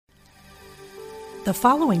The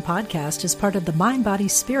following podcast is part of the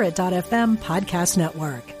MindBodySpirit.fm podcast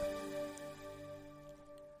network.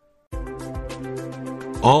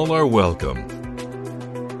 All are welcome.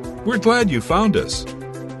 We're glad you found us.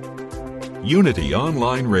 Unity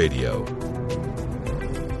Online Radio,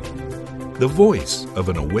 the voice of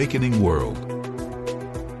an awakening world.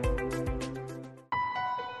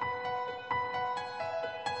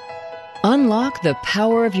 Unlock the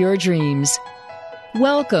power of your dreams.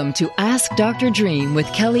 Welcome to Ask Dr. Dream with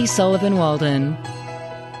Kelly Sullivan Walden.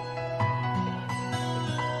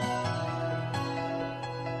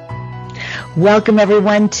 Welcome,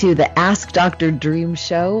 everyone, to the Ask Dr. Dream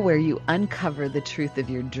show, where you uncover the truth of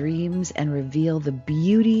your dreams and reveal the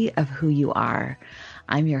beauty of who you are.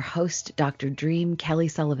 I'm your host, Dr. Dream, Kelly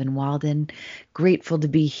Sullivan Walden, grateful to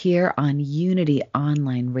be here on Unity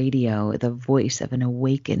Online Radio, the voice of an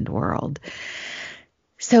awakened world.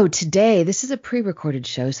 So today, this is a pre-recorded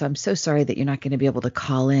show, so I'm so sorry that you're not going to be able to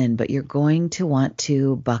call in, but you're going to want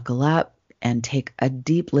to buckle up and take a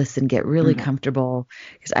deep listen, get really comfortable,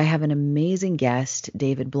 because I have an amazing guest,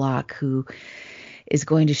 David Block, who is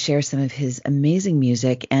going to share some of his amazing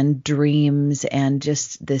music and dreams and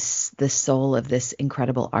just the soul of this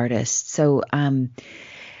incredible artist. So let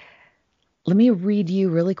me read you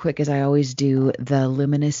really quick, as I always do, the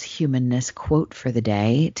Luminous Humanness quote for the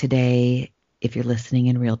day. Today, if you're listening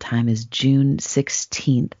in real time, is June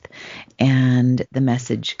 16th, and the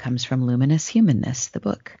message comes from Luminous Humanness, the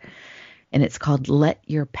book, and it's called Let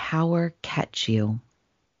Your Power Catch You.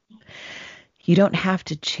 You don't have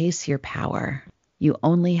to chase your power. You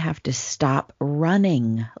only have to stop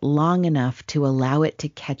running long enough to allow it to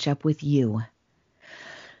catch up with you.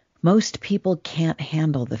 Most people can't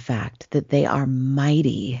handle the fact that they are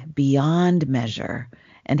mighty beyond measure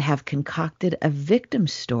and have concocted a victim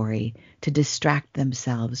story to distract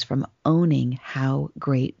themselves from owning how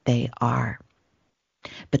great they are.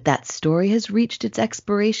 But that story has reached its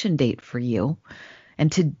expiration date for you,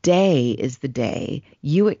 and today is the day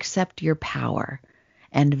you accept your power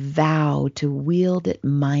and vow to wield it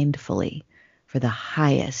mindfully for the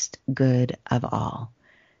highest good of all.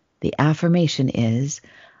 The affirmation is,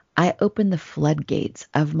 I open the floodgates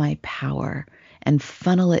of my power and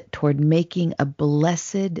funnel it toward making a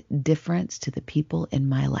blessed difference to the people in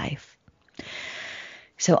my life.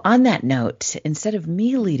 So on that note, instead of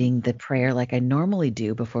me leading the prayer like I normally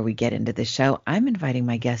do before we get into the show, I'm inviting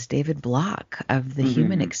my guest, David Block of the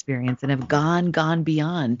Human Experience, and have gone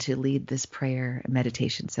beyond to lead this prayer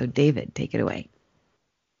meditation. So David, take it away.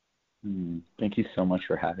 Thank you so much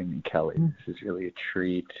for having me, Kelly. This is really a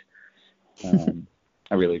treat.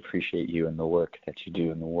 I really appreciate you and the work that you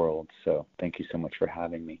do in the world. So thank you so much for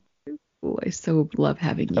having me. Oh, I so love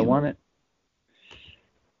having you. I'd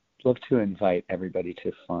love to invite everybody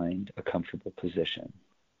to find a comfortable position.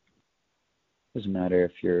 Doesn't matter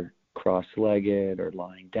if you're cross-legged or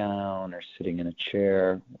lying down or sitting in a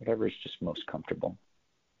chair, whatever is just most comfortable.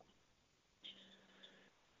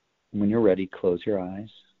 When you're ready, close your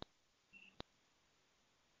eyes.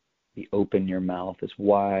 Open your mouth as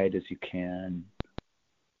wide as you can.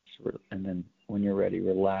 And then when you're ready,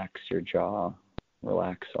 relax your jaw.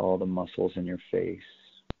 Relax all the muscles in your face.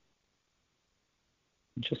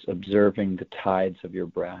 Just observing the tides of your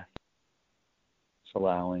breath. Just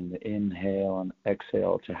allowing the inhale and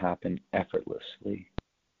exhale to happen effortlessly.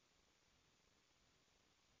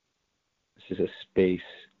 This is a space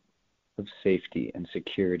of safety and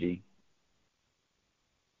security.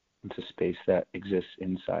 It's a space that exists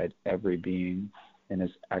inside every being and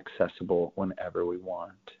is accessible whenever we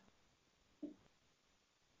want.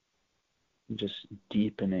 Just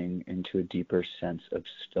deepening into a deeper sense of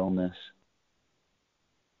stillness,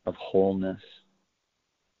 of wholeness.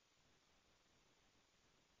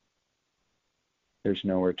 There's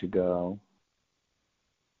nowhere to go,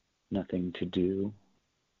 nothing to do,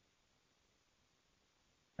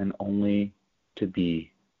 and only to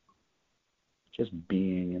be, just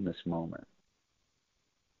being in this moment,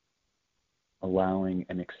 allowing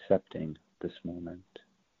and accepting this moment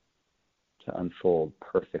to unfold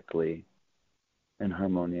perfectly and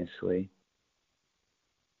harmoniously.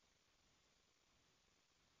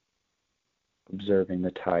 Observing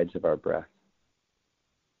the tides of our breath.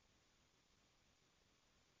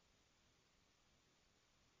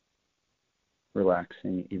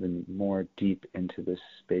 Relaxing even more deep into this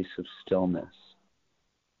space of stillness.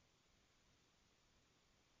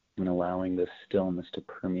 And allowing this stillness to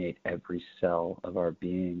permeate every cell of our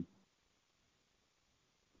being.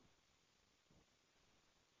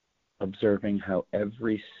 Observing how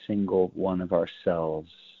every single one of our cells,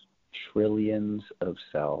 trillions of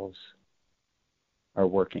cells, are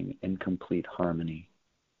working in complete harmony.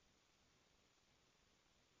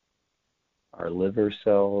 Our liver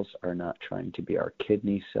cells are not trying to be our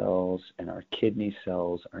kidney cells, and our kidney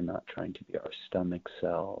cells are not trying to be our stomach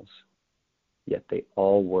cells. Yet they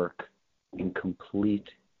all work in complete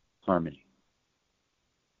harmony.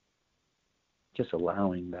 Just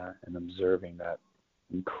allowing that and observing that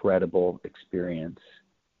incredible experience,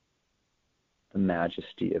 the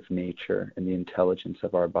majesty of nature and the intelligence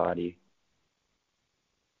of our body,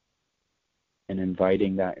 and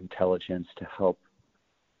inviting that intelligence to help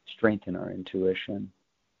strengthen our intuition,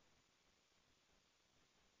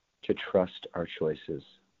 to trust our choices,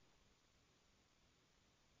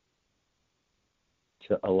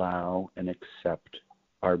 to allow and accept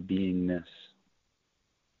our beingness,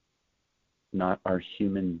 not our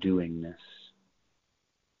human doingness,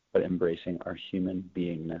 but embracing our human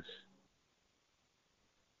beingness.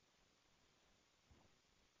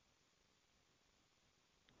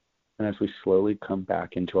 And as we slowly come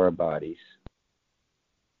back into our bodies,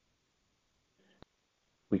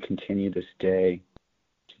 we continue this day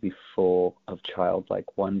to be full of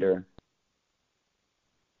childlike wonder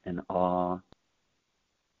and awe,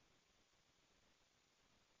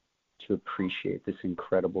 to appreciate this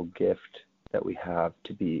incredible gift that we have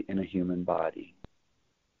to be in a human body.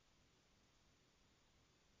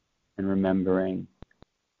 And remembering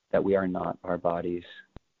that we are not our bodies.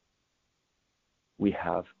 We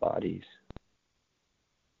have bodies.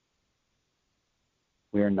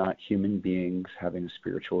 We are not human beings having a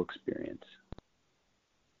spiritual experience.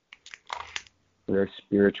 We are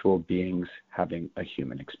spiritual beings having a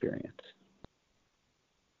human experience.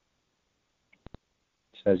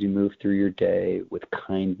 So as you move through your day with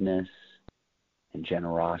kindness and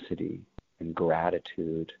generosity and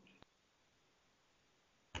gratitude,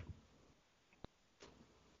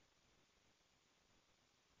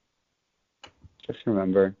 just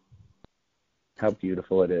remember how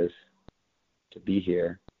beautiful it is to be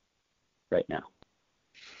here right now.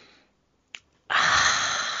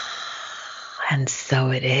 And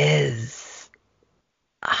so it is.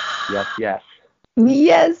 Yes, yes.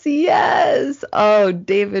 Yes, yes. Oh,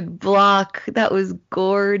 David Block, that was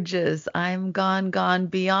gorgeous. I'm gone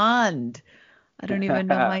beyond. I don't even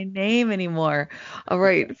know my name anymore. All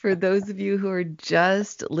right, for those of you who are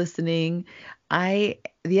just listening,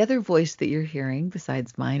 the other voice that you're hearing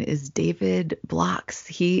besides mine is David Block's.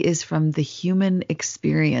 He is from The Human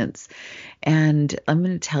Experience, and I'm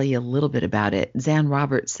going to tell you a little bit about it. Zan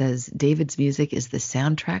Roberts says, David's music is the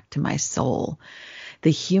soundtrack to my soul.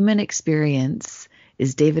 The Human Experience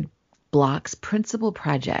is David Block's principal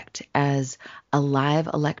project as a live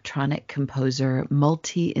electronic composer,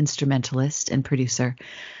 multi-instrumentalist, and producer.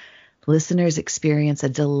 Listeners experience a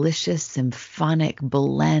delicious symphonic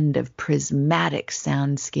blend of prismatic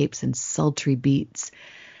soundscapes and sultry beats.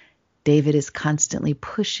 David is constantly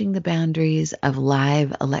pushing the boundaries of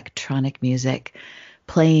live electronic music,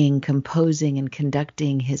 playing, composing, and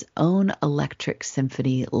conducting his own electric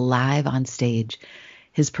symphony live on stage.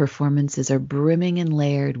 His performances are brimming and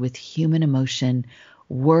layered with human emotion,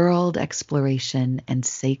 world exploration, and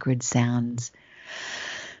sacred sounds.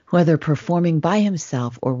 Whether performing by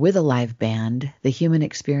himself or with a live band, The Human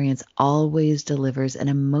Experience always delivers an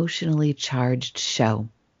emotionally charged show.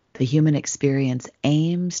 The Human Experience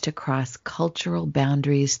aims to cross cultural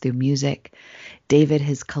boundaries through music. David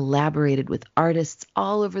has collaborated with artists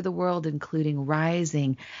all over the world, including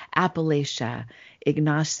Rising, Appalachia,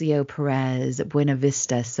 Ignacio Perez, Buena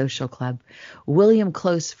Vista Social Club, William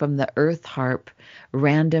Close from the Earth Harp,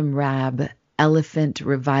 Random Rab, Elephant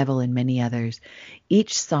Revival, and many others.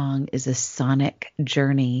 Each song is a sonic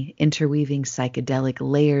journey, interweaving psychedelic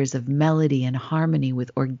layers of melody and harmony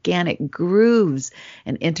with organic grooves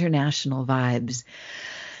and international vibes.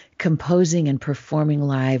 Composing and performing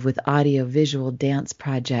live with audio-visual dance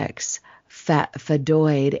projects,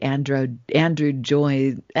 Fadoid, Android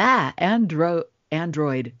Jones,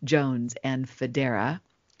 and Federa,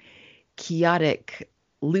 Chaotic,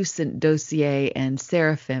 Lucent Dossier, and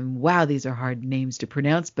Seraphim. Wow, these are hard names to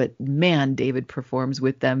pronounce, but man, David performs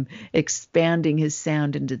with them, expanding his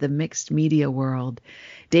sound into the mixed media world.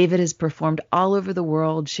 David has performed all over the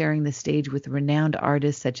world, sharing the stage with renowned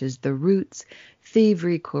artists such as The Roots,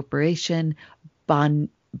 Thievery Corporation,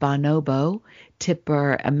 Bonobo,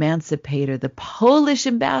 Tipper, Emancipator, the Polish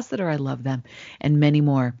Ambassador, I love them, and many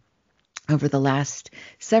more. Over the last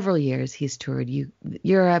several years, he's toured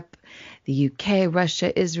Europe, the UK,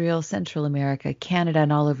 Russia, Israel, Central America, Canada,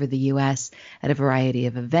 and all over the U.S. at a variety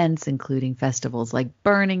of events, including festivals like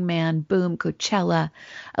Burning Man, Boom, Coachella,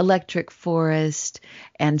 Electric Forest,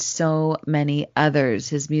 and so many others.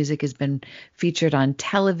 His music has been featured on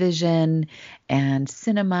television and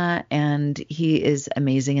cinema, and he is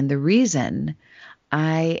amazing. And the reason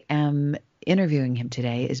I am interviewing him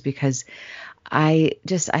today is because I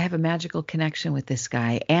have a magical connection with this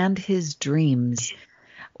guy and his dreams.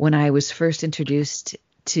 When I was first introduced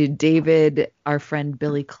to David, our friend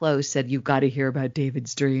Billy Close said, "You've got to hear about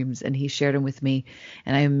David's dreams." And he shared them with me.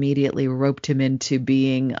 And I immediately roped him into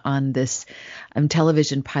being on this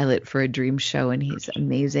television pilot for a dream show. And he's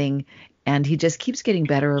amazing. And he just keeps getting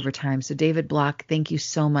better over time. So David Block, thank you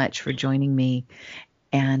so much for joining me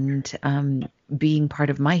and being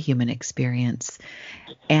part of my human experience.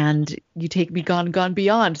 And you take me gone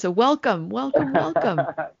beyond. So welcome.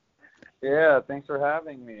 Yeah, thanks for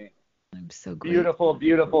having me. I'm so grateful.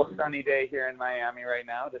 Beautiful sunny day here in Miami right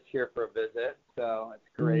now, just here for a visit. So it's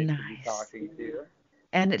great to be talking to you.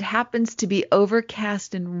 And it happens to be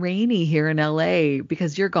overcast and rainy here in LA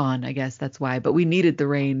because you're gone, I guess that's why. But we needed the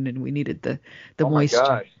rain and we needed the moisture. Oh my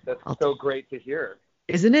gosh, that's so great to hear.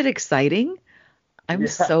 Isn't it exciting? I'm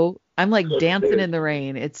like dancing in the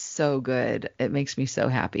rain. It's so good. It makes me so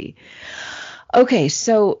happy. Okay,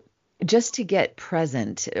 so just to get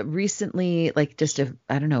present, recently, like just a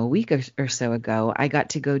week or so ago, I got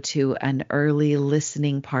to go to an early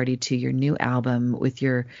listening party to your new album with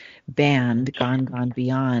your band, Gone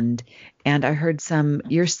Beyond. And I heard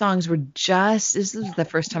your songs were this was the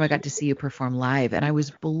first time I got to see you perform live, and I was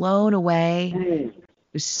blown away. It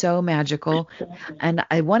was so magical. And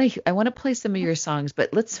I want to play some of your songs,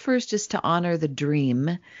 but let's first, just to honor the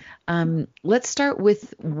dream, let's start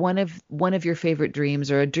with one of your favorite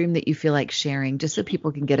dreams, or a dream that you feel like sharing, just so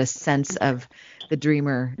people can get a sense of the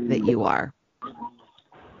dreamer that you are.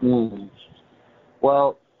 Well,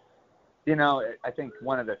 I think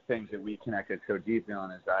one of the things that we connected so deeply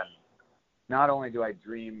on is that not only do I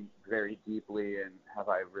dream very deeply and have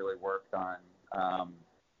I really worked on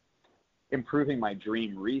improving my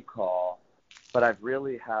dream recall, but I've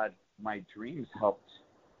really had my dreams helped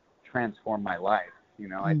transform my life.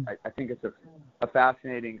 I think it's a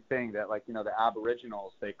fascinating thing that, like, the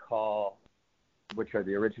Aboriginals, which are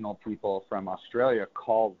the original people from Australia,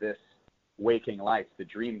 call this waking life the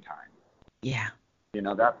dream time. Yeah.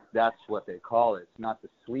 That's what they call it. It's not the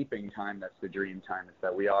sleeping time that's the dream time. It's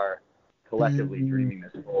that we are collectively dreaming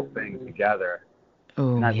this whole thing together.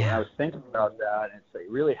 Oh, and yeah. I was thinking about that, and it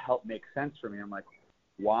really helped make sense for me. I'm like,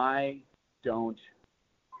 why don't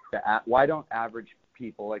average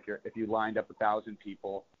people, like if you lined up 1,000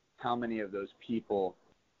 people, how many of those people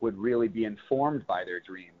would really be informed by their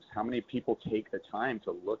dreams? How many people take the time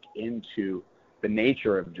to look into the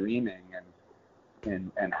nature of dreaming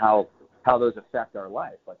and how those affect our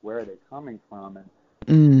life? Like, where are they coming from?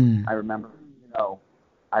 And I remember,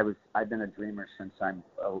 I've been a dreamer since I'm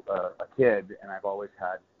a kid, and I've always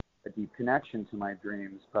had a deep connection to my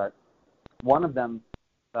dreams. But one of them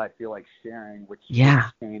that I feel like sharing, which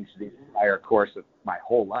changed the entire course of my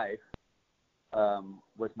whole life,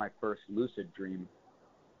 was my first lucid dream.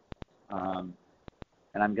 And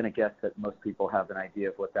I'm going to guess that most people have an idea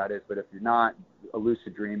of what that is. But if you're not, a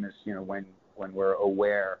lucid dream is, when we're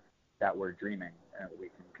aware that we're dreaming and we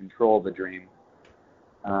can control the dream.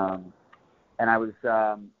 And I was,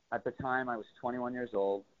 at the time, I was 21 years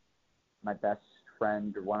old. My best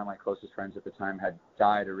friend, or one of my closest friends at the time, had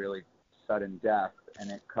died a really sudden death,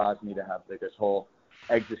 and it caused me to have this whole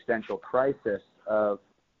existential crisis of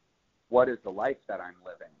what is the life that I'm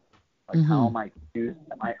living? Like, how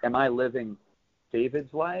am I living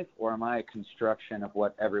David's life, or am I a construction of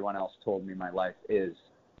what everyone else told me my life is?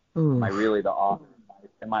 Am I really the author?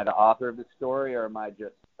 Am I the author of the story, or am I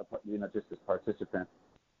just this participant?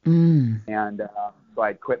 And so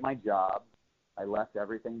I quit my job. I left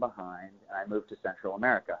everything behind, and I moved to Central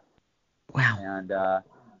America. Wow. And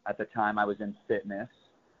at the time, I was in fitness.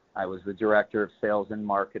 I was the director of sales and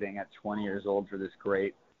marketing at 20 years old for this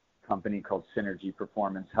great company called Synergy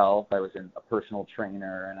Performance Health. I was a personal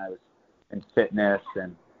trainer, and I was in fitness,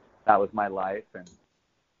 and that was my life. And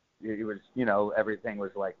it was, everything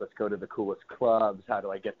was like, let's go to the coolest clubs. How do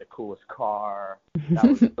I get the coolest car?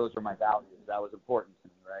 Those were my values. That was important to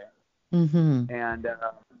me, right? Mm-hmm.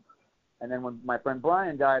 And then when my friend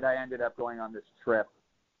Brian died, I ended up going on this trip,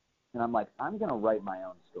 and I'm like, I'm going to write my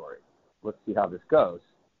own story. Let's see how this goes.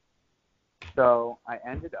 So I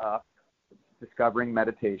ended up discovering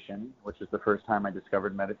meditation, which is the first time I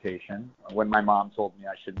discovered meditation. When my mom told me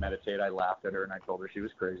I should meditate, I laughed at her and I told her she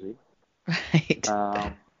was crazy. Right.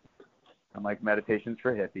 I'm like, meditation's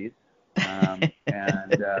for hippies, and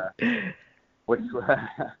which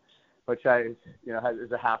I, is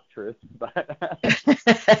a half truth, but I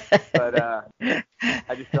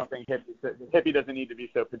just don't think hippie doesn't need to be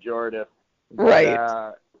so pejorative. Right.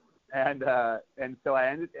 And so I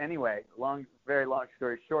ended anyway. Very long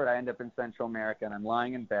story short, I end up in Central America, and I'm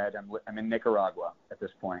lying in bed. I'm in Nicaragua at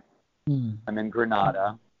this point, I'm in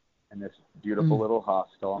Granada in this beautiful little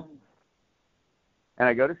hostel. And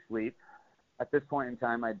I go to sleep. At this point in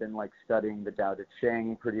time, I'd been like studying the Tao Te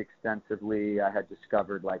Ching pretty extensively. I had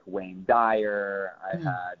discovered like Wayne Dyer. I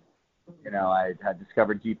had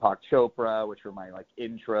discovered Deepak Chopra, which were my like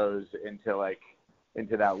intros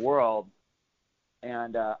into that world.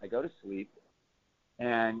 And I go to sleep,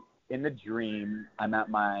 and in the dream, I'm at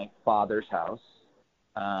my father's house,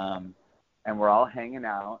 and we're all hanging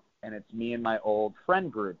out, and it's me and my old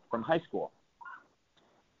friend group from high school.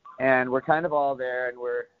 And we're kind of all there, and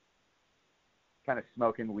we're kind of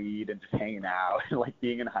smoking weed and just hanging out and like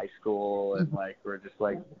being in high school, and like we're just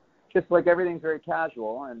like everything's very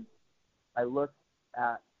casual. And I look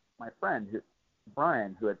at my friend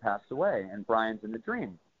Brian, who had passed away, and Brian's in the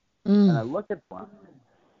dream. And I look at Brian,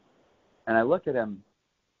 and I look at him,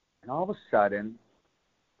 and all of a sudden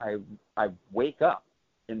I wake up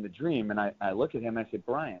in the dream, and I look at him and I say,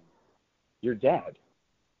 Brian, you're dead.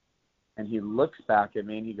 And he looks back at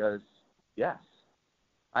me and he goes, yes,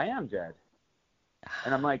 I am dead.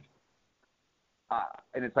 And I'm like,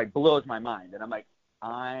 and it's like blows my mind. And I'm like,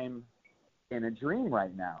 I'm in a dream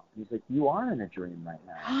right now. And he's like, you are in a dream right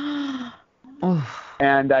now.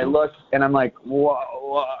 And I look, and I'm like,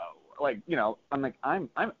 whoa, like, you know, I'm like, I'm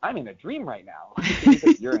in a dream right now. He's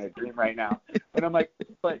like, you're in a dream right now. And I'm like,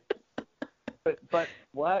 but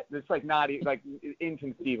what? It's like not like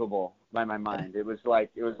inconceivable by my mind. It was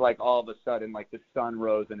like all of a sudden like the sun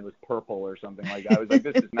rose and it was purple or something like that. I was like,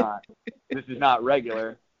 this is not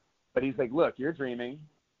regular. But he's like, look, you're dreaming.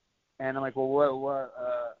 And I'm like, well, what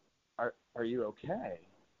are you okay?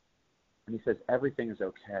 And he says, everything is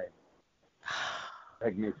okay.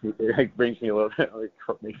 It brings me a little bit,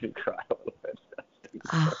 like makes me cry a little bit.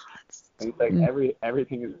 And he's like,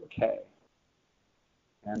 everything is okay.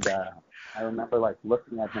 And I remember like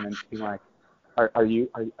looking at him and being like, "Are you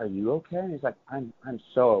okay?" And he's like, "I'm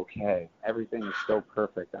so okay. Everything is so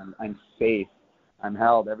perfect. I'm safe. I'm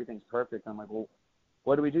held. Everything's perfect." I'm like, "Well,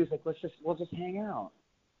 what do we do?" He's like, "We'll just hang out."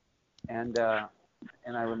 And I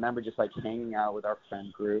remember just like hanging out with our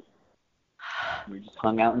friend group. We just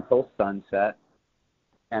hung out until sunset.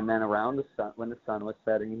 And then around the sun, when the sun was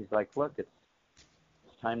setting, he's like, "Look, it's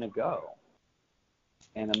time to go."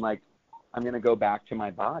 And I'm like, I'm going to go back to my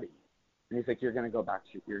body. And he's like, you're going to go back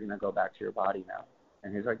to your body now.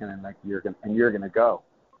 And he's like, and I'm like, you're going to go.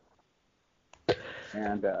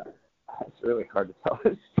 And it's really hard to tell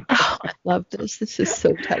this. Oh, I love this. This is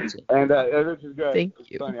so touching. And this is good. Thank it's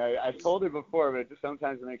you. Funny. I've told it before, but it just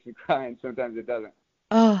sometimes it makes me cry and sometimes it doesn't.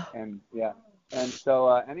 Oh. And yeah. And so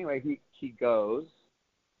anyway, he goes,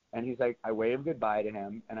 and he's like, I wave goodbye to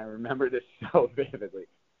him. And I remember this so vividly.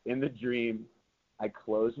 In the dream, I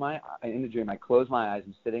close my eyes.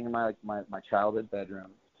 I'm sitting in my childhood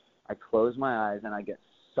bedroom. I close my eyes and I get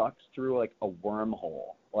sucked through like a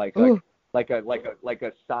wormhole, like a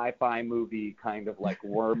sci-fi movie kind of like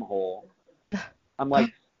wormhole. I'm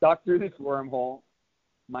like stuck through this wormhole.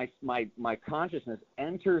 My consciousness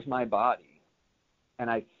enters my body,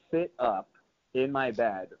 and I sit up in my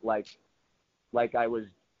bed like I was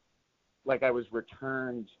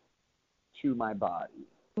returned to my body.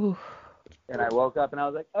 Ooh. And I woke up and I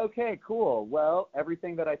was like, okay, cool. Well,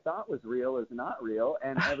 everything that I thought was real is not real,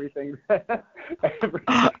 and everything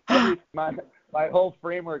my whole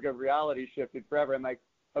framework of reality shifted forever. I'm like,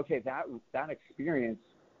 okay, that experience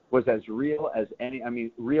was as real as any. I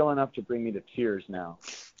mean, real enough to bring me to tears now.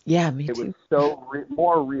 Yeah, me too. It was so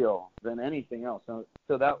more real than anything else. So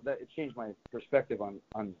that it changed my perspective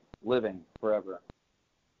on living forever.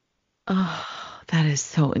 Oh, that is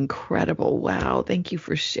so incredible. Wow. Thank you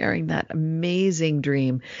for sharing that amazing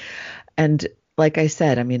dream. And like I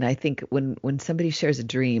said, I mean, I think when somebody shares a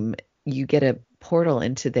dream, you get a portal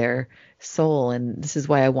into their soul. And this is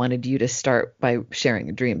why I wanted you to start by sharing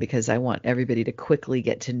a dream, because I want everybody to quickly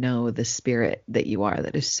get to know the spirit that you are.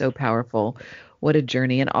 That is so powerful. What a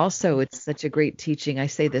journey. And also, it's such a great teaching. I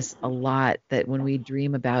say this a lot, that when we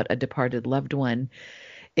dream about a departed loved one,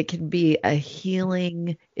 it can be a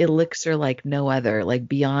healing elixir like no other, like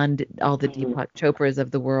beyond all the Deepak Chopras of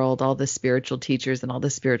the world, all the spiritual teachers and all the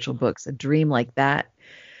spiritual books. A dream like that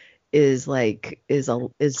is a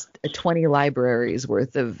 20 libraries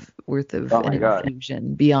worth of an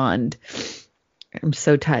infusion beyond. I'm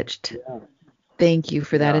so touched. Yeah. Thank you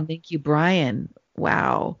for that. And thank you, Brian.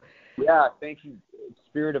 Wow. Yeah. Thank you.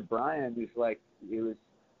 Spirit of Brian. He's like, it was,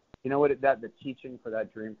 you know what, the teaching for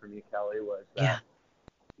that dream for me, Kelly, was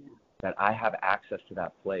that I have access to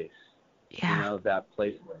that place. Yeah. You know, that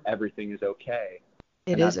place where everything is okay.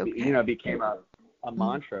 It is okay. You know, became a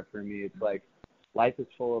mantra for me. It's like life is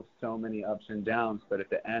full of so many ups and downs, but at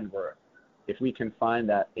the end if we can find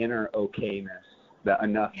that inner okayness, that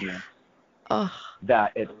enoughness, Oh,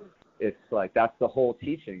 that it's like, that's the whole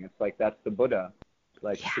teaching. It's like, that's the Buddha,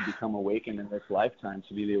 like to become awakened in this lifetime,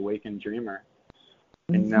 to be the awakened dreamer.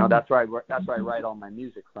 And now that's where I write all my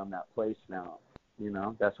music from, that place now. You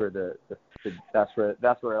know, that's where that's where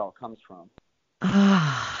it all comes from.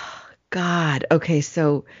 oh, God. Okay,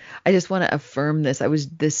 so I just want to affirm this.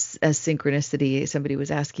 This as synchronicity. Somebody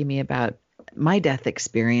was asking me about my death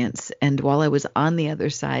experience, and while I was on the other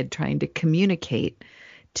side trying to communicate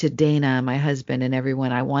to Dana, my husband, and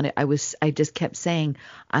everyone, I just kept saying,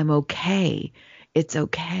 I'm okay. It's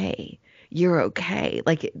okay. You're okay.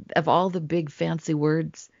 Like, of all the big fancy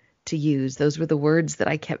words to use, those were the words that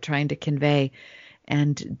I kept trying to convey,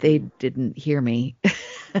 and they didn't hear me.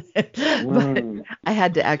 But I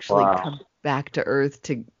had to actually come back to earth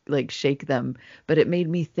to like shake them. But it made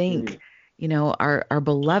me think, you know, our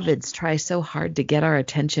beloveds try so hard to get our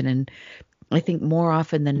attention, and I think more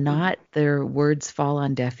often than not, their words fall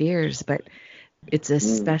on deaf ears. But it's a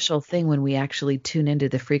special thing when we actually tune into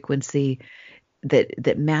the frequency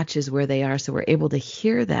that matches where they are, so we're able to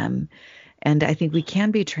hear them. And I think we can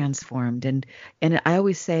be transformed. And I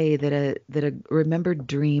always say that a remembered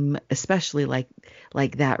dream, especially like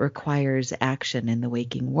that, requires action in the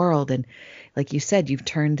waking world. And like you said, you've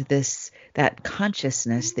turned that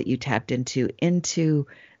consciousness that you tapped into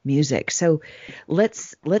music. So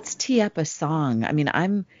let's tee up a song. I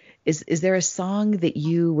mean, is there a song that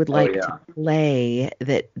you would like to play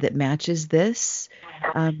that matches this?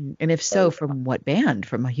 And if so, from what band?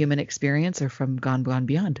 From A Human Experience or from Gone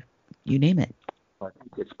Beyond? You name it. I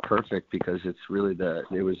think it's perfect because it's really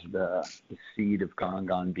the seed of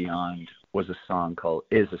Gone Beyond is a song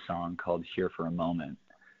called Here for a Moment.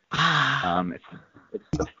 It's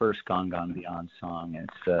the first Gone Beyond song.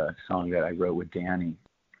 It's a song that I wrote with Danny.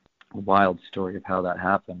 A wild story of how that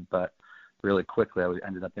happened, but really quickly I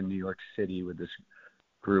ended up in New York City with this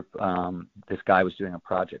group. This guy was doing a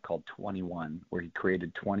project called 21, where he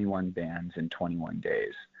created 21 bands in 21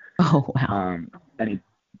 days. Oh, wow. And he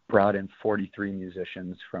brought in 43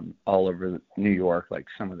 musicians from all over New York, like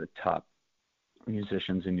some of the top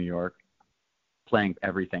musicians in New York, playing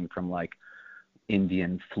everything from like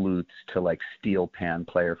Indian flutes to like steel pan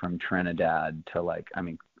player from Trinidad to like, I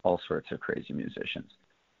mean, all sorts of crazy musicians.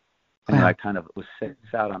 And I kind of was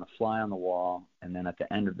sat on a fly on the wall. And then at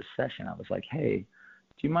the end of the session, I was like, hey,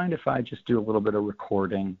 do you mind if I just do a little bit of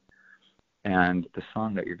recording? And the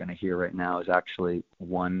song that you're going to hear right now is actually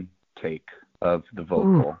one take of the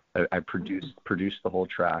vocal. I produced the whole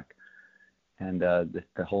track. And the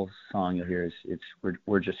whole song you'll hear is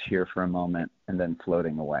we're just here for a moment and then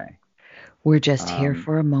floating away. We're just here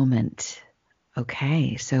for a moment.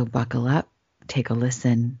 Okay, so buckle up, take a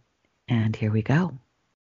listen, and here we go.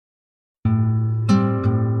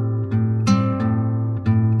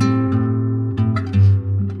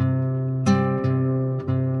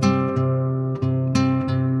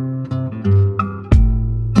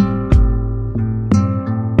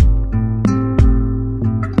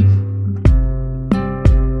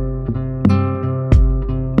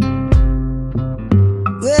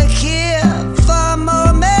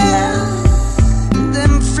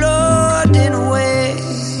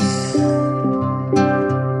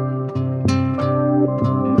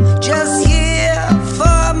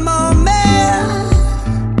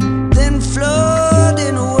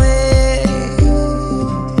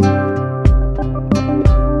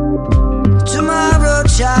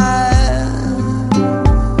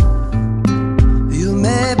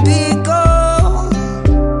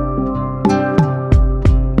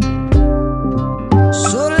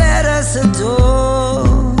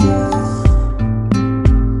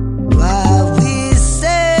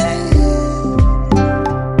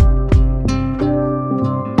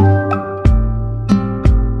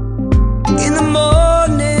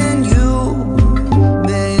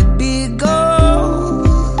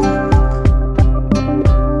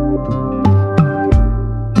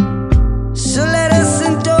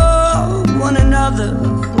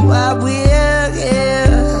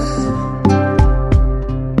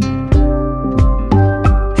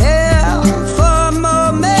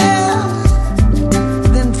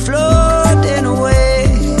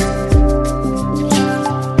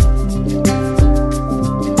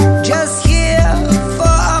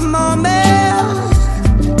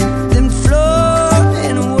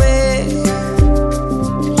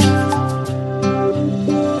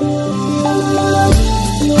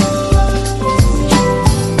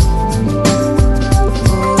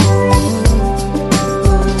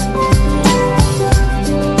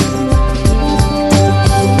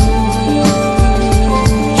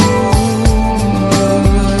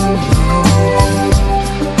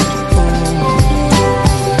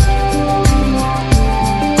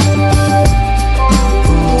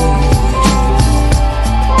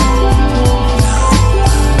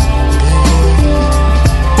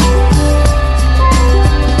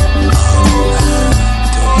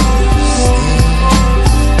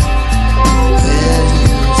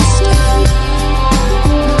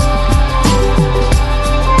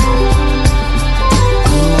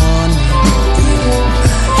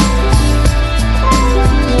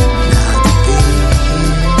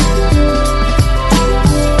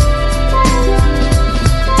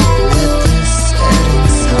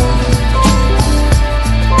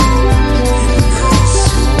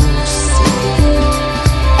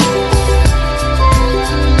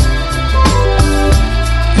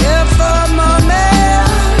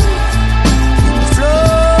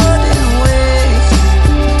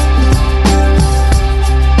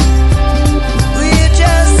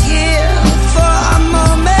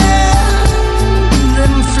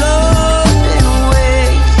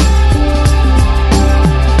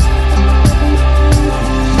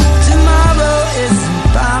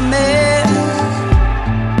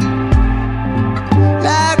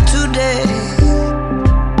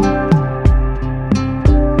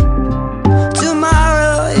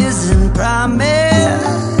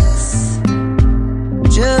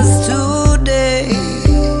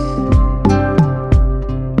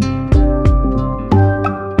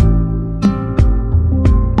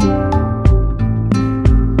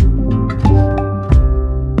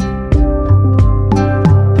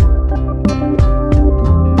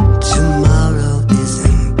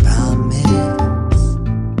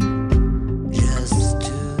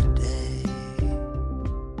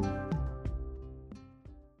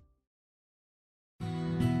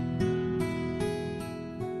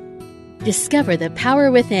 Discover the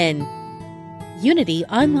power within. Unity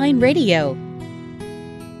Online Radio.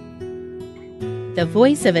 The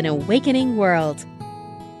voice of an awakening world.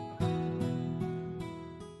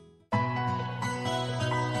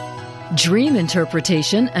 Dream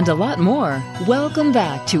interpretation and a lot more. Welcome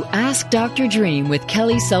back to Ask Dr. Dream with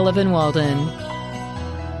Kelly Sullivan Walden.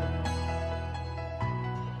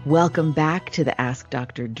 Welcome back to the Ask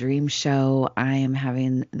Dr. Dream show. I am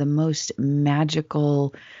having the most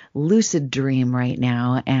magical, lucid dream right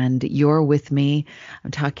now, and you're with me. I'm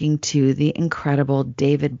talking to the incredible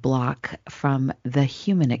David Block from The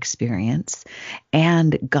Human Experience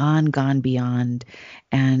and Gone Beyond.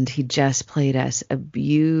 And he just played us a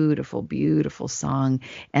beautiful, beautiful song.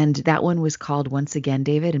 And that one was called Once Again,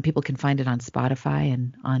 David, and people can find it on Spotify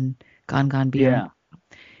and on Gone Beyond. Yeah.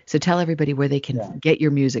 So tell everybody where they can get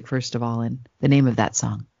your music, first of all, and the name of that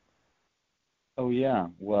song. Oh, yeah.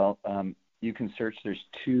 Well, you can search. There's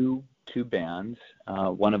two bands.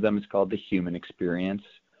 One of them is called The Human Experience,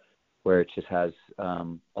 where it just has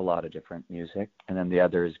a lot of different music. And then the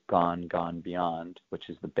other is Gone Beyond, which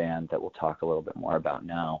is the band that we'll talk a little bit more about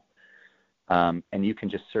now. And you can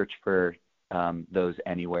just search for those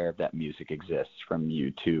anywhere that music exists, from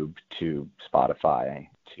YouTube to Spotify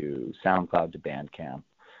to SoundCloud to Bandcamp.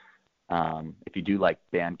 If you do like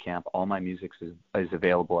Bandcamp, all my music is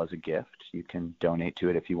available as a gift. You can donate to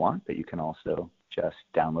it if you want, but you can also just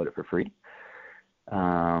download it for free.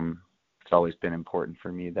 It's always been important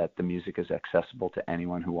for me that the music is accessible to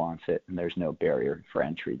anyone who wants it, and there's no barrier for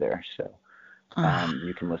entry there. So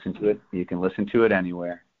you can listen to it. You can listen to it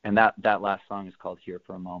anywhere. And that last song is called Here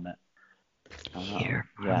for a Moment. Here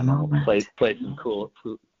for a moment. Play some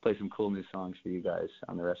cool new songs for you guys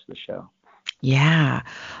on the rest of the show. Yeah.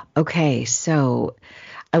 Okay. So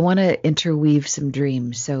I want to interweave some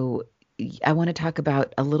dreams. So I want to talk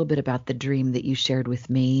about a little bit about the dream that you shared with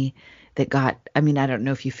me that I don't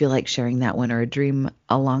know if you feel like sharing that one or a dream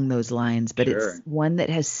along those lines, but Sure. It's one that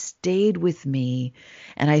has stayed with me,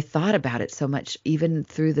 and I thought about it so much even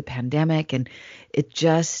through the pandemic, and it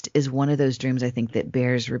just is one of those dreams I think that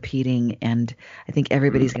bears repeating, and I think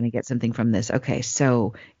everybody's going to get something from this. Okay.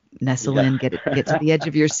 So nestle in, get to the edge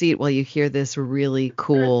of your seat while you hear this really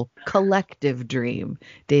cool collective dream.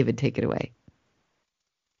 David, take it away.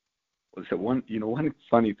 So one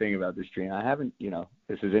funny thing about this dream, I haven't,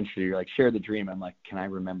 this is interesting. You're like, share the dream. I'm like, can I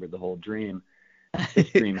remember the whole dream? This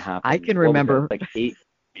dream happened. I can remember. Like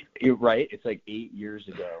you're right. It's like 8 years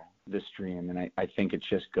ago, this dream. And I think it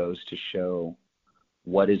just goes to show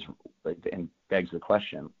what is, and begs the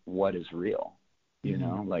question, what is real?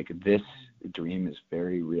 Like this dream is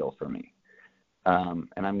very real for me. And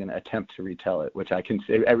I'm going to attempt to retell it, which I can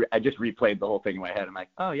say. I just replayed the whole thing in my head. I'm like,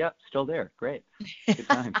 oh, yeah, still there. Great. Good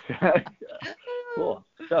times. Cool.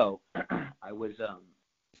 So I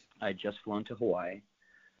had just flown to Hawaii.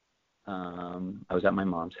 I was at my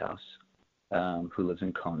mom's house, who lives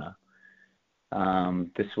in Kona.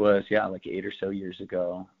 This was, like 8 or so years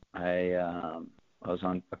ago. I was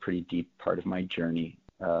on a pretty deep part of my journey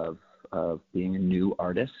of being a new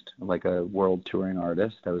artist, like a world touring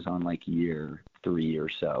artist. I was on like year 3 or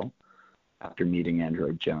so after meeting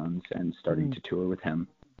Android Jones and starting to tour with him.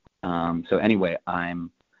 So anyway,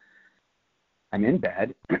 I'm in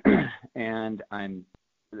bed and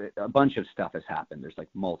a bunch of stuff has happened. There's like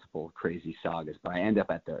multiple crazy sagas, but I end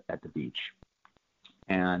up at the beach,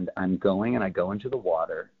 and I go into the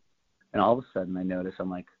water, and all of a sudden I notice, I'm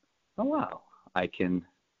like, oh wow, I can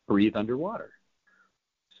breathe underwater.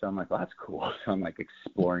 So I'm like, well, that's cool. So I'm like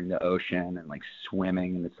exploring the ocean and like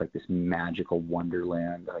swimming, and it's like this magical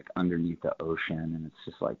wonderland like underneath the ocean, and it's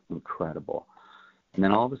just like incredible. And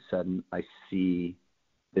then all of a sudden I see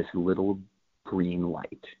this little green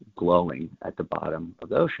light glowing at the bottom of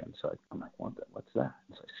the ocean. So I'm like, what's that?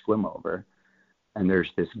 And so I swim over, and there's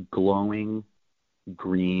this glowing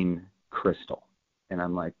green crystal. And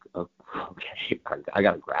I'm like, oh, okay, I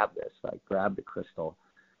got to grab this. So I grab the crystal,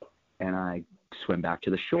 and I swim back to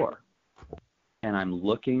the shore. And I'm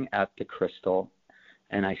looking at the crystal,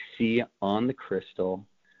 and I see on the crystal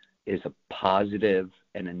is a positive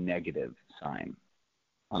and a negative sign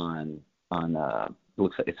on it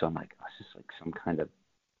looks like it's on like, it's just like some kind of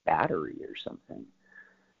battery or something.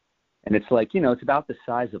 And it's like, it's about the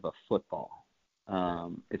size of a football.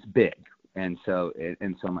 It's big. And so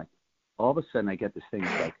I'm like, all of a sudden I get this thing.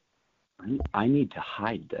 It's like, I need to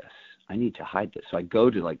hide this. So I go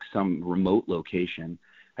to like some remote location,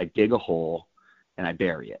 I dig a hole, and I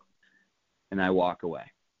bury it, and I walk away.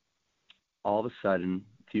 All of a sudden,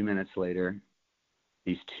 a few minutes later,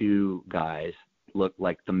 these two guys look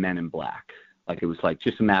like the Men in Black. Like it was like,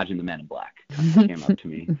 just imagine the Men in Black came up to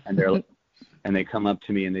me, and And they come up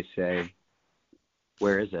to me and they say,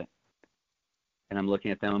 where is it? And I'm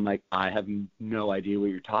looking at them. I'm like, I have no idea what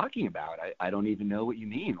you're talking about. I don't even know what you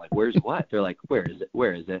mean. Like, where's what? They're like, where is it?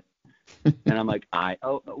 Where is it? And I'm like,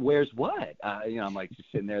 where's what? I'm like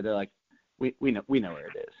just sitting there. They're like, we know where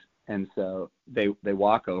it is. And so they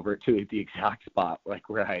walk over to the exact spot like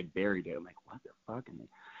where I had buried it. I'm like, what the fuck? And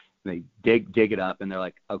they dig it up, and they're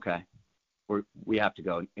like, okay, we have to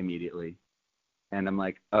go immediately. And I'm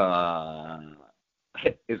like,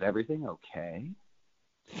 is everything okay?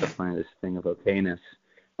 So funny, this thing of okayness.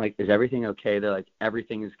 Like, is everything okay? They're like,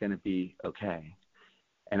 everything is going to be okay.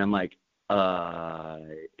 And I'm like,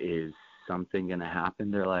 is something going to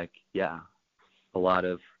happen? They're like, yeah, a lot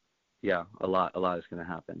is going to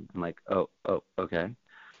happen. I'm like, oh, okay.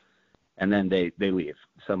 And then they leave.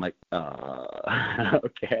 So I'm like,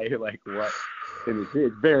 okay, like what? And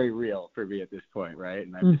it's very real for me at this point, right?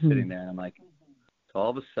 And I'm just sitting there, and I'm like, so all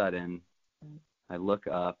of a sudden, I look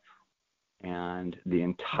up, and the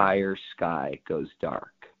entire sky goes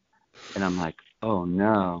dark. And I'm like, oh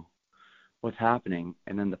no, what's happening?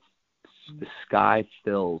 And then the sky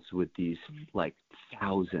fills with these like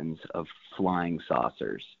thousands of flying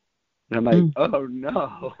saucers. And I'm like, oh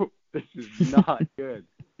no, this is not good.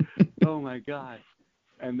 Oh my God.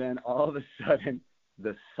 And then all of a sudden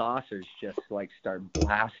the saucers just like start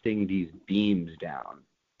blasting these beams down,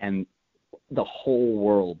 and the whole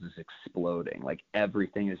world is exploding. Like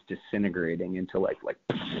everything is disintegrating into like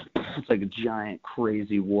it's like a giant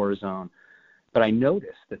crazy war zone. But I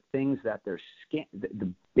noticed the things that they're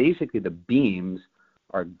basically the beams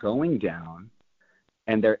are going down,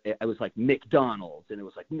 and it was like McDonald's, and it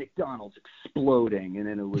was like McDonald's exploding, and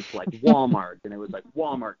then it was like Walmart, and it was like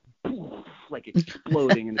Walmart like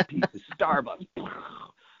exploding into pieces, Starbucks,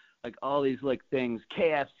 like all these like things,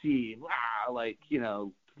 KFC, like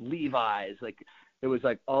Levi's, like it was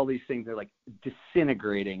like all these things are like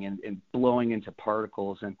disintegrating and blowing into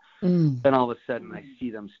particles, and then all of a sudden I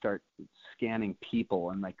see them start scanning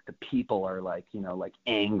people, and like the people are like like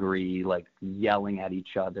angry, like yelling at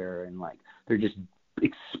each other, and like they're just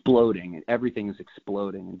exploding, and everything is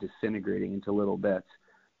exploding and disintegrating into little bits.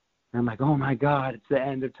 And I'm like, oh my God, it's the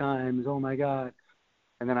end of times, oh my God.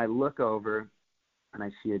 And then I look over and I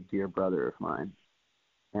see a dear brother of mine,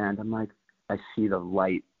 and I'm like, I see the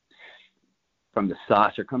light from the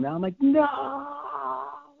saucer come down. I'm like, no,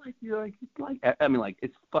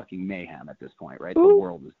 it's fucking mayhem at this point, right? The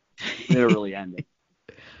world is literally ending.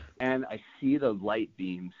 And I see the light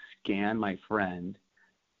beam scan my friend,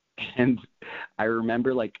 and I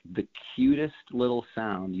remember like the cutest little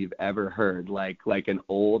sound you've ever heard, like an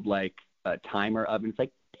old timer oven. It's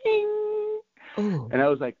like ding. Ooh. And I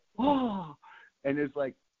was like, oh, and it's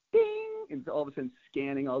like ding. And all of a sudden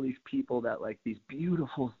scanning all these people that like these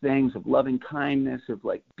beautiful things of loving kindness, of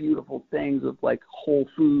like beautiful things of like Whole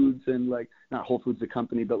Foods, and like not Whole Foods the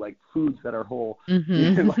company, but like foods that are whole,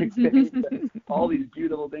 and like things all these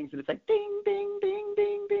beautiful things, and it's like ding, ding, ding,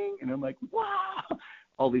 ding, ding, and I'm like, wow,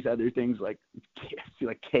 all these other things like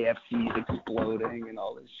KFC's exploding and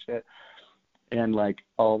all this shit, and like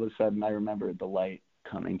all of a sudden I remember the light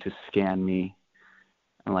coming to scan me.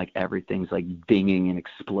 And like everything's like dinging and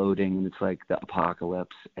exploding, and it's like the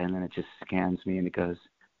apocalypse, and then it just scans me and it goes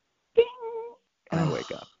ding, and I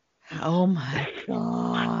wake up. Oh my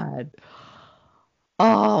God.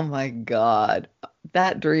 Oh my God.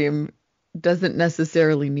 That dream doesn't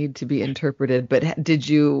necessarily need to be interpreted, but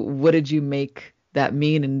what did you make that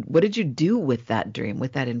mean, and what did you do with that dream,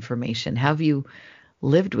 with that information? How have you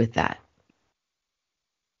lived with that?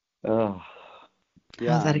 Oh,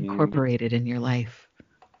 yeah. How's that incorporated in your life?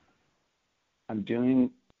 I'm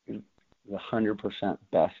doing the 100%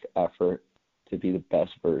 best effort to be the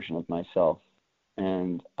best version of myself.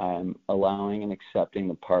 And I'm allowing and accepting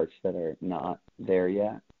the parts that are not there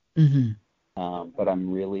yet. But I'm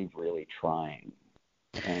really, really trying.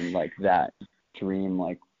 And like that dream,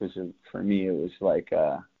 for me, it was like,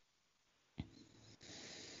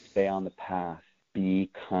 stay on the path,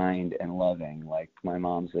 be kind and loving. Like my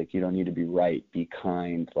mom's like, you don't need to be right, be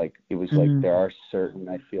kind. Like it was like there are certain,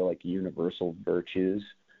 I feel like, universal virtues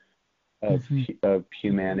of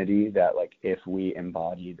humanity that like if we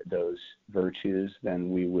embodied those virtues, then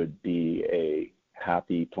we would be a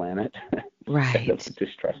happy planet. Right.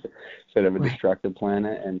 instead of a destructive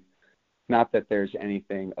planet. And not that there's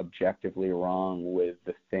anything objectively wrong with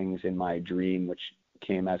the things in my dream which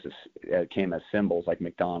came as symbols, like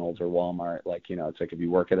McDonald's or Walmart. Like, it's like if you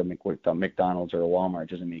work at a McDonald's or a Walmart, it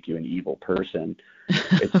doesn't make you an evil person.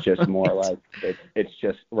 It's just more like it's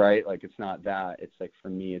just right. Like it's not that. It's like for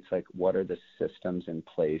me, it's like what are the systems in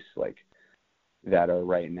place, like that are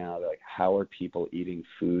right now, like, how are people eating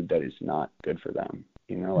food that is not good for them?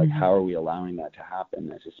 You know, like, how are we allowing that to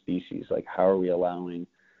happen as a species? Like, how are we allowing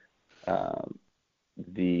how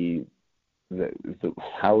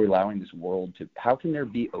are we allowing this world to, how can there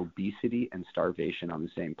be obesity and starvation on the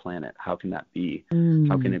same planet? How can that be?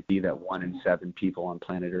 How can it be that 1 in 7 people on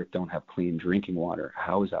planet Earth don't have clean drinking water?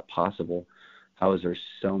 How is that possible? How is there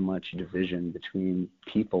so much division between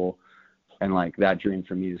people? And like, that dream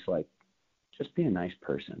for me is like, just be a nice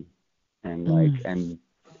person. And like, and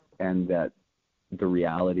that the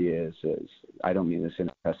reality is I don't mean this in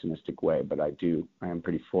a pessimistic way, but I am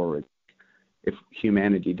pretty forward. If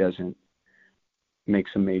humanity doesn't make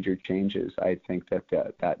some major changes, I think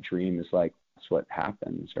that dream is like, that's what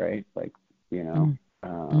happens, right? Like, you know,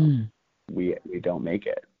 we don't make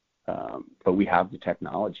it, but we have the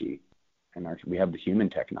technology, and we have the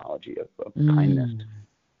human technology of kindness.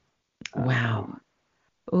 Wow.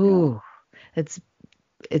 Ooh, it's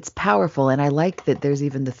powerful, and I like that there's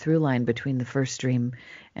even the through line between the first dream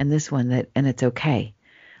and this one, and it's okay.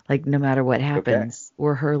 Like, no matter what happens,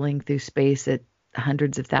 we're hurling through space at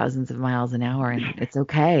hundreds of thousands of miles an hour, and it's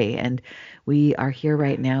okay. And we are here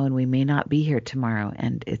right now, and we may not be here tomorrow,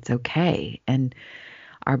 and it's okay. And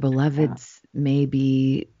our beloveds may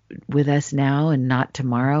be with us now and not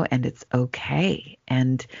tomorrow, and it's okay.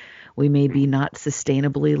 And we may be not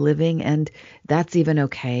sustainably living, and that's even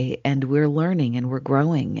okay. And we're learning and we're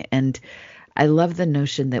growing. And I love the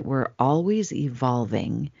notion that we're always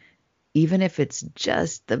evolving, even if it's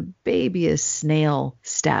just the babyest snail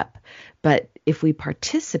step. But if we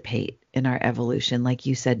participate in our evolution, like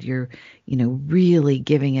you said, you're, really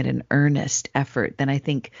giving it an earnest effort, then I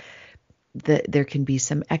think that there can be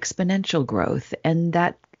some exponential growth, and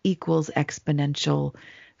that equals exponential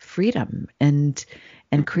freedom and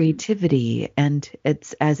creativity, and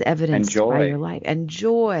it's as evidenced by your life, and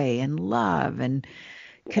joy and love and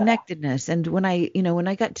connectedness. And when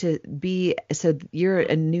I got to be, so you're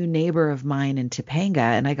a new neighbor of mine in Topanga,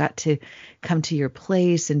 and I got to come to your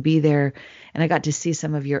place and be there, and I got to see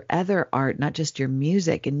some of your other art, not just your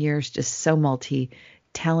music, and you're just so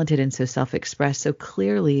multi-talented and so self-expressed. So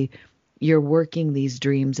clearly you're working these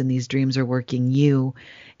dreams, and these dreams are working you.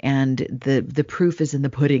 And the proof is in the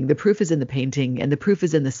pudding, the proof is in the painting, and the proof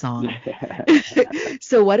is in the song.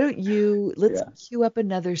 So why don't let's cue up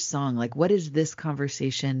another song. Like, what does this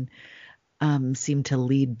conversation seem to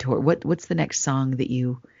lead toward? What's the next song that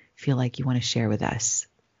you feel like you want to share with us?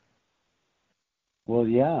 Well,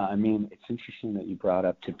 yeah, I mean, it's interesting that you brought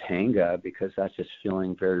up Topanga, because that's just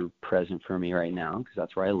feeling very present for me right now, because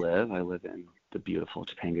that's where I live. I live in the beautiful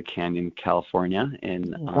Topanga Canyon, California,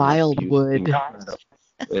 in Wildwood.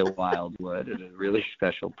 Wildwood. It's a really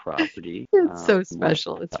special property. It's so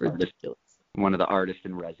special. It's ridiculous. One of the artists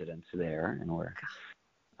in residence there, and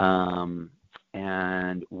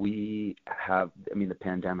we have, the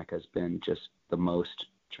pandemic has been just the most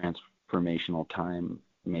transformational time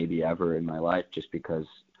maybe ever in my life, just because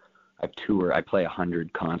I play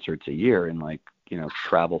 100 concerts a year, and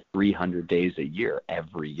travel 300 days a year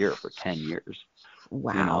every year for 10 years.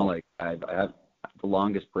 Wow. I the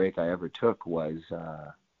longest break I ever took was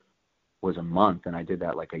a month, and I did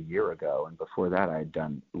that like a year ago. And before that, I had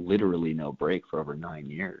done literally no break for over 9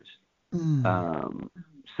 years.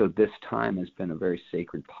 So this time has been a very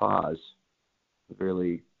sacred pause, a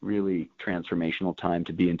really, really transformational time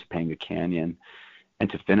to be in Topanga Canyon and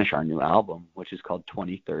to finish our new album, which is called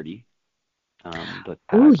 2030.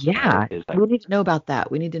 Oh yeah, we need to know about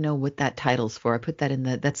that. We need to know what that title's for. I put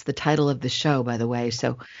that that's the title of the show, by the way.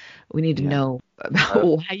 So we need to know about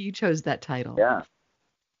why you chose that title. Yeah.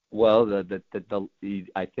 Well,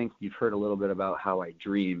 I think you've heard a little bit about how I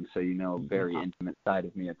dream, so a very intimate side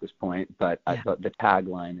of me at this point. But the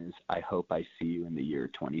tagline is, "I hope I see you in the year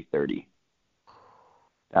 2030."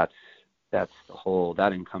 That's the whole.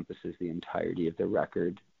 That encompasses the entirety of the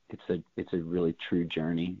record. It's a really true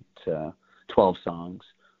journey. It's 12 songs.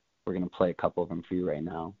 We're going to play a couple of them for you right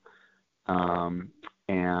now.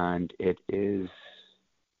 And it is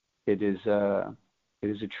a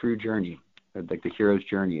true journey, like the hero's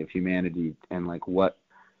journey of humanity, and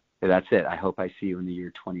that's it. I hope I see you in the year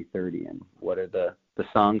 2030. And what are the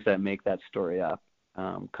songs that make that story up,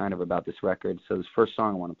 kind of about this record. So this first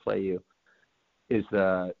song I want to play you is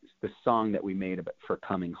the song that we made for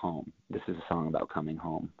coming home. This is a song about coming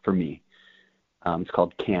home for me. It's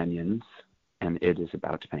called Canyons, and it is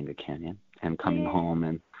about Topanga Canyon and coming home.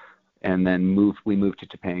 And then we moved to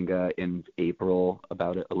Topanga in April,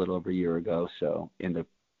 about a little over a year ago. So in the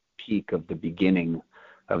peak of the beginning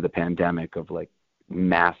of the pandemic, of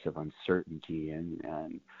massive uncertainty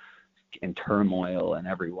and and turmoil and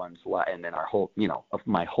everyone's and then our whole,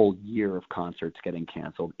 my whole year of concerts getting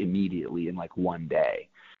canceled immediately in like one day.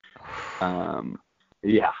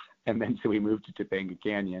 Yeah. And then so we moved to Topanga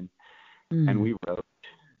Canyon and we wrote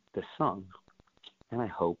this song, and I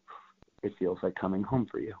hope it feels like coming home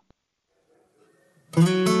for you.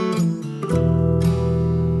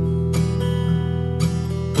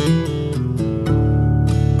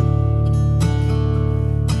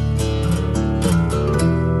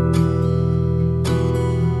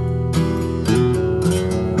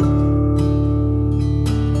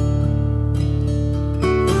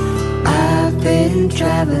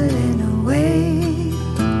 Traveling away,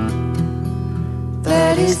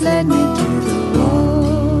 but he's led me to the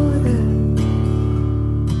water,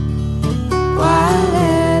 while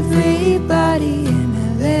everybody in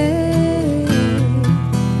LA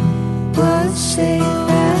was safe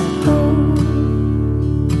at home.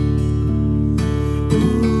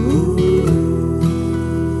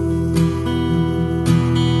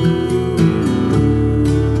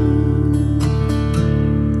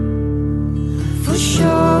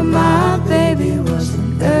 Sure, my baby was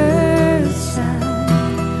an earth sign.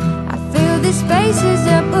 I feel the spaces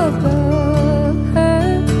up above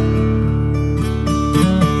her.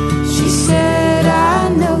 She said, I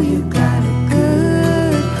know you got a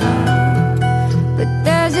good heart, but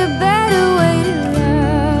there's a better way to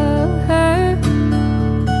love her.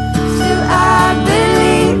 Still I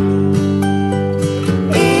believe,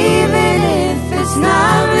 even if it's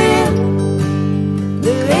not real,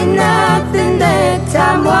 there ain't nothing that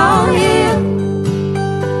time won't heal,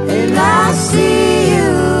 and I see you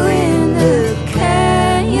in the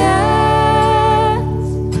canyons.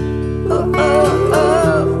 Oh, oh, oh.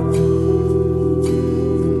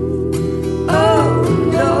 Oh,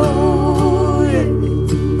 no.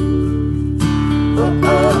 Oh,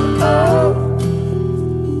 oh, oh.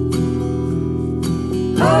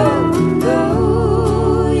 Oh, no,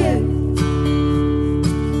 yeah.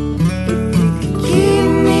 If you could keep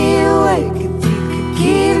me awake,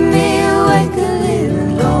 keep me awake a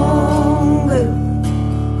little longer.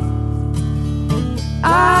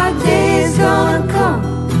 Our day is gonna come,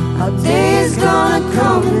 our day is gonna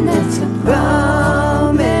come, and that's a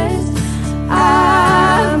promise.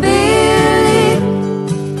 I believe,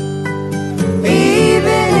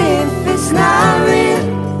 even if it's not real,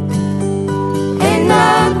 ain't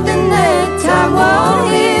nothing that time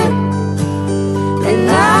won't heal, and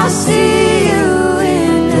I see you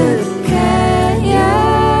in the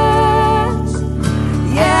canyons.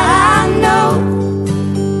 Yeah, I know,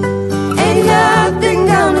 ain't nothing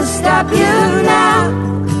gonna stop you now.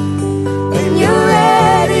 When you're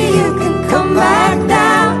ready, you can come back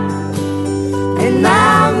down, and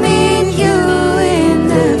I'll meet you in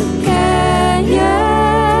the canyon.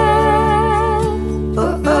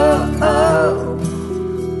 Oh, oh, oh.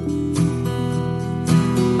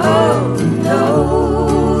 Oh, no,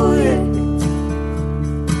 yeah.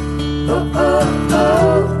 Oh, oh,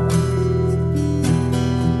 oh.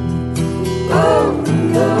 Oh,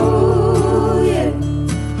 no, yeah.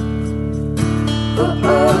 Oh,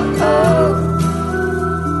 oh, oh.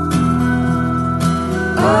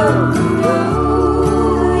 Oh, no,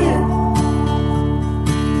 yeah.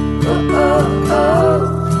 Oh, oh, oh.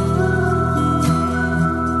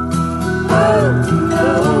 Oh, no,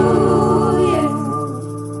 yeah.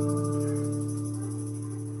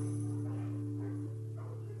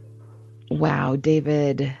 Wow,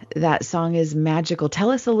 David, that song is magical.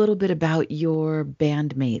 Tell us a little bit about your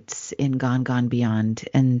bandmates in Gone Gone Beyond,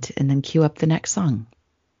 and then cue up the next song.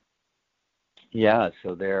 Yeah,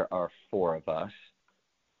 so there are four of us.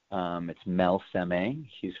 It's Mel Seme.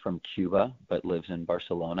 He's from Cuba but lives in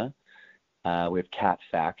Barcelona. We have Kat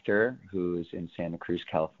Factor, who's in Santa Cruz,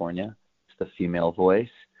 California. It's the female voice.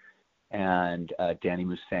 And Danny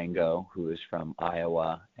Musango, who is from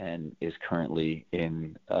Iowa and is currently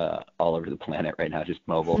in all over the planet right now, just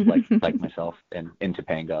mobile, like myself, and in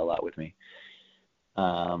Topanga a lot with me.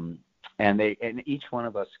 And each one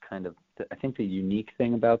of us kind of, I think the unique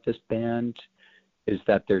thing about this band is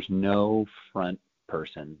that there's no front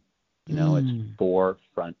person. It's four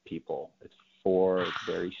front people. It's four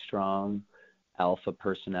very strong alpha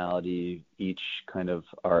personality, each kind of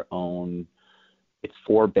our own. It's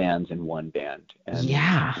four bands in one band. And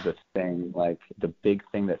the thing, like the big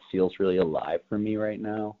thing that feels really alive for me right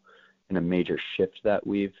now, and a major shift that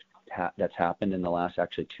that's happened in the last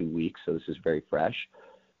actually 2 weeks, so this is very fresh,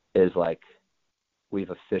 is like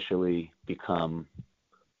we've officially become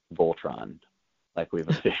Voltron. Like we've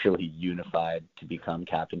officially unified to become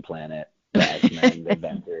Captain Planet, the X-Men, the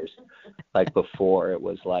Avengers. Like before it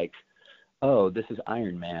was like oh, this is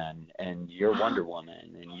Iron Man, and you're Wonder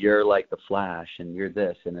Woman, and you're like the Flash, and you're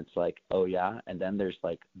this, and it's like, oh yeah, and then there's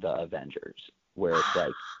like the Avengers, where it's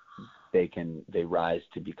like they rise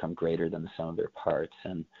to become greater than the sum of their parts.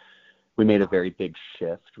 And we made a very big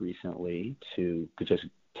shift recently to just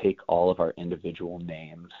take all of our individual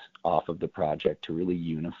names off of the project to really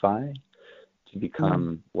unify, to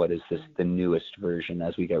become what is the newest version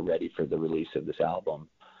as we get ready for the release of this album,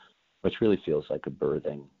 which really feels like a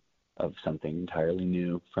birthing of something entirely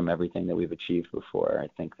new from everything that we've achieved before. I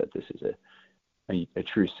think that this is a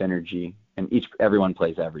true synergy, and everyone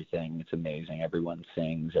plays everything. It's amazing. Everyone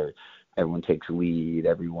sings, or everyone takes lead,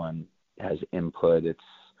 everyone has input.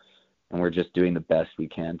 And we're just doing the best we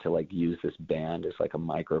can to like use this band as like a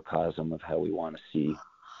microcosm of how we want to see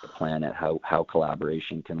the planet, how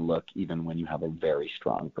collaboration can look even when you have a very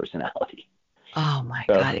strong personality. Oh my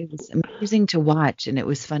God, it was amazing to watch, and it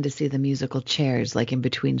was fun to see the musical chairs. Like in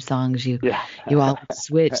between songs, you all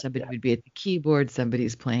switch. Somebody would be at the keyboard,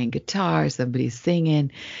 somebody's playing guitar, somebody's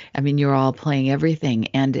singing. I mean, you're all playing everything,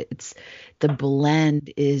 and the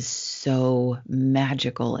blend is so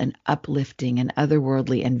magical and uplifting and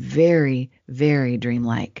otherworldly and very, very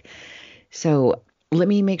dreamlike. So let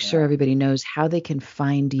me make sure everybody knows how they can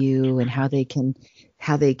find you and how they can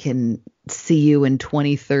see you in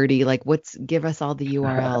 2030. Like, give us all the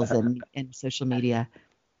URLs and social media.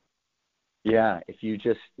 Yeah, if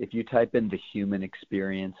you type in The Human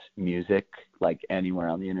Experience Music, like anywhere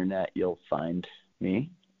on the internet, you'll find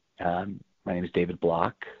me. My name is David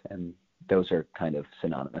Block, and those are kind of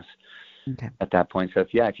synonymous at that point. So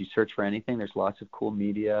if you search for anything, there's lots of cool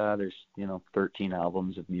media. There's 13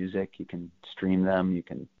 albums of music. You can stream them, you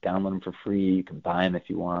can download them for free, you can buy them if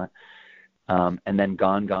you want. And then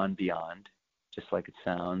Gone Beyond, just like it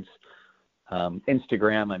sounds.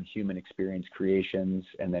 Instagram, I'm Human Experience Creations,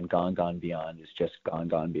 and then Gone Beyond is just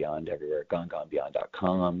Gone Beyond everywhere.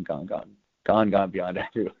 GoneGoneBeyond.com, Gone Beyond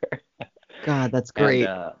everywhere. God, that's great.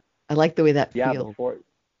 And, I like the way that feels.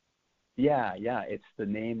 It's the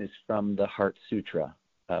name is from the Heart Sutra,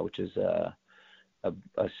 which is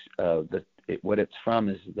what it's from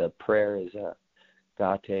is the prayer is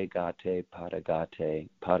Gate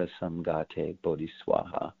Pada Samgate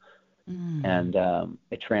Bodhiswaha. And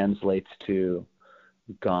it translates to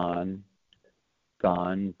gone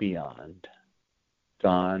beyond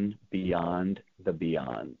the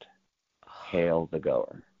beyond, hail the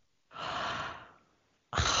goer.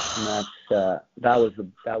 And that was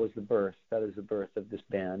the birth of this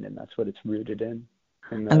band, and that's what it's rooted in.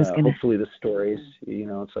 And hopefully the stories,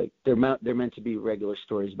 it's like they're meant to be regular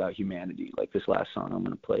stories about humanity, like this last song I'm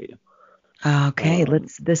going to play you. Okay,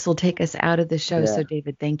 this will take us out of the show. Yeah. So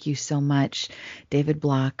David, thank you so much. David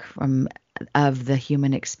Block of The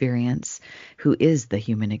Human Experience, who is The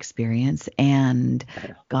Human Experience, and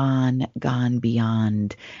Gone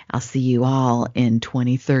Beyond. I'll see you all in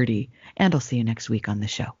 2030, and I'll see you next week on the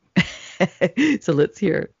show. So let's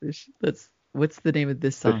hear. What's the name of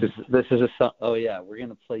this song? This is a song. Oh yeah, we're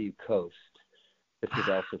gonna play you Coast. This is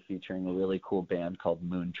also featuring a really cool band called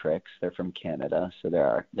Moon Tricks. They're from Canada, so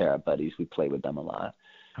they're our buddies. We play with them a lot.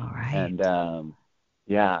 All right. And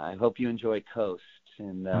I hope you enjoy Coast.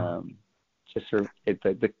 And just for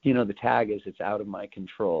the tag is it's out of my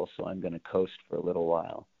control, so I'm gonna coast for a little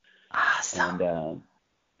while. Awesome. And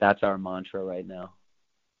that's our mantra right now.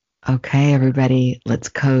 Okay, everybody, let's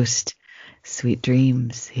coast. Sweet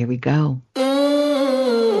dreams. Here we go.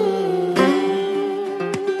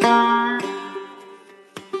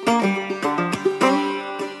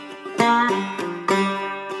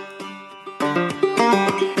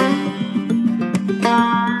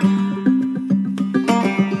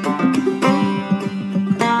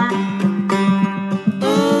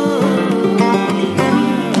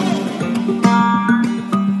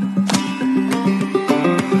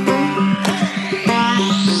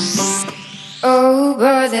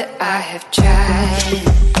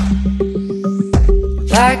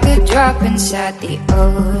 Drop inside the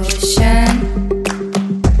ocean,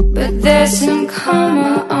 but there's some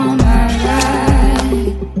karma on my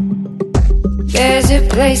ride. There's a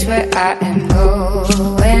place where I am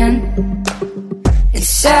going.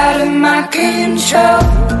 It's out of my control,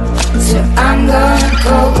 so I'm gonna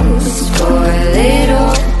coast for a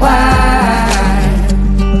little while.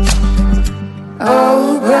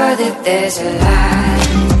 Oh brother, there's a light.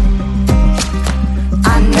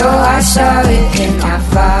 I know I saw it in my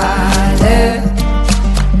father.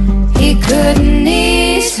 He couldn't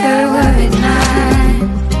ease her worried mind,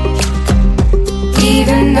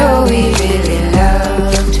 even though he really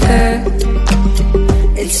loved her.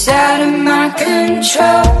 It's out of my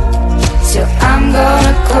control, so I'm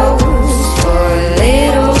gonna coast for a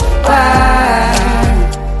little while.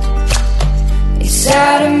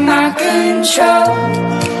 my control,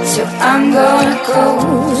 so I'm gonna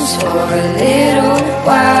coast for a little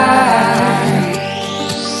while.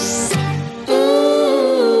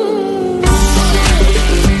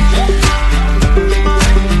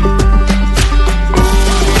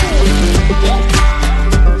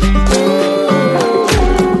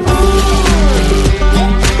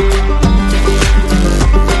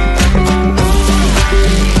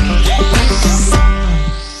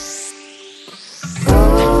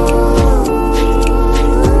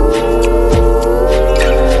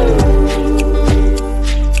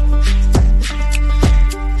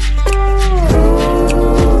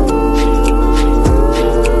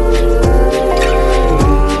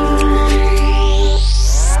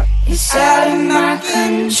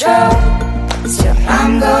 So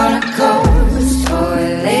I'm gonna coast for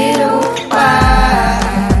a little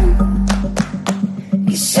while.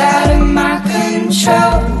 It's out of my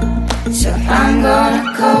control, so I'm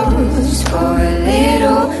gonna coast for a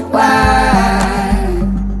little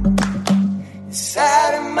while. It's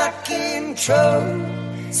out of my control,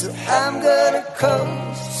 so I'm gonna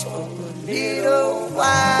coast for a little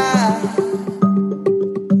while.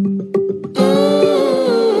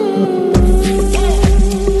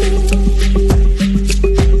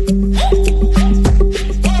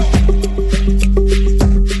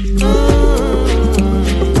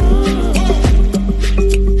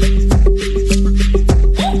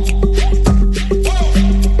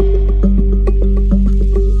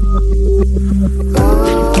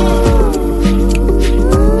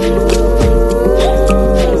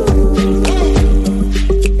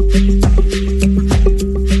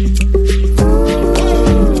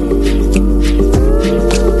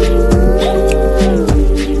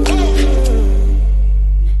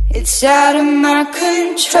 It's out of my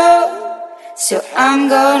control, so I'm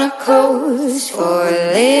gonna coast for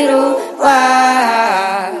a little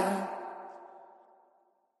while.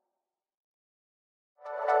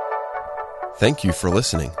 Thank you for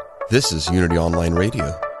listening. This is Unity Online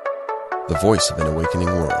Radio, the voice of an awakening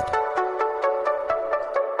world.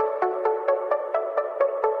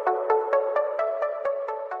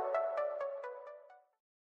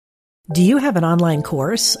 Do you have an online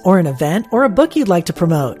course or an event or a book you'd like to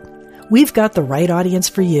promote? We've got the right audience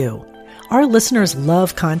for you. Our listeners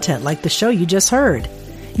love content like the show you just heard.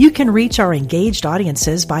 You can reach our engaged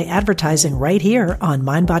audiences by advertising right here on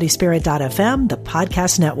mindbodyspirit.fm, the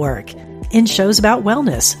podcast network, in shows about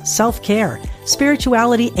wellness, self-care,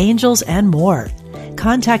 spirituality, angels, and more.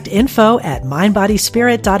 Contact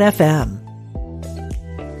info@mindbodyspirit.fm.